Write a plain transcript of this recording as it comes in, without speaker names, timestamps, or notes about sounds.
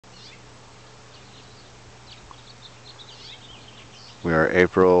We are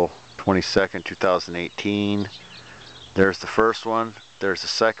April 22nd, 2018. There's the first one, there's the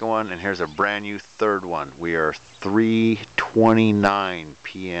second one, and here's a brand new third one. We are 3:29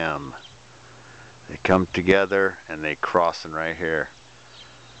 p.m. They come together and they crossing right here.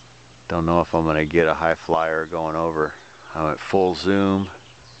 Don't know if I'm gonna get a high flyer going over. I'm at full zoom.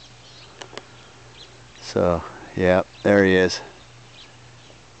 So, yeah, there he is.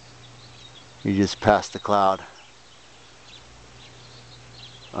 He just passed the cloud.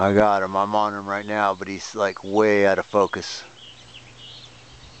 I got him. I'm on him right now, but he's like way out of focus.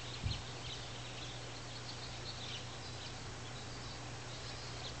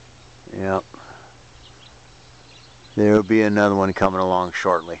 Yep. There'll be another one coming along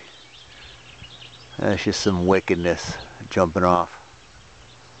shortly. That's just some wickedness jumping off.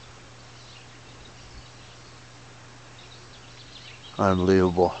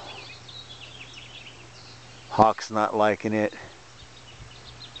 Unbelievable. Hawk's not liking it.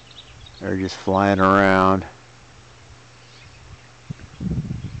 They're just flying around.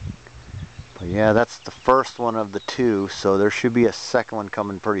 But yeah, that's the first one of the two, so there should be a second one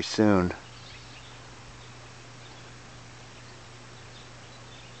coming pretty soon.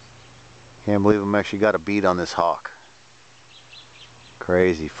 Can't believe I'm actually got a beat on this hawk.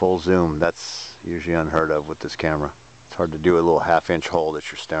 Crazy, full zoom. That's usually unheard of with this camera. It's hard to do a little half-inch hole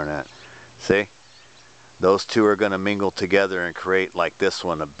that you're staring at. See? Those two are going to mingle together and create, like this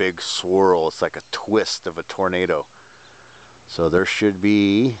one, a big swirl. It's like a twist of a tornado. So there should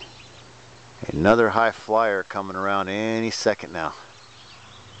be another high flyer coming around any second now.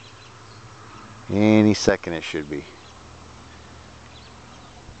 Any second it should be.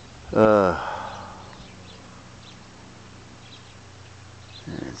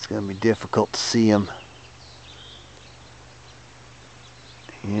 It's going to be difficult to see them.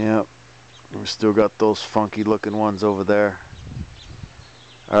 Yep. We still got those funky looking ones over there.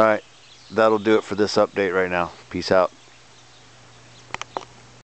 Alright, that'll do it for this update right now. Peace out.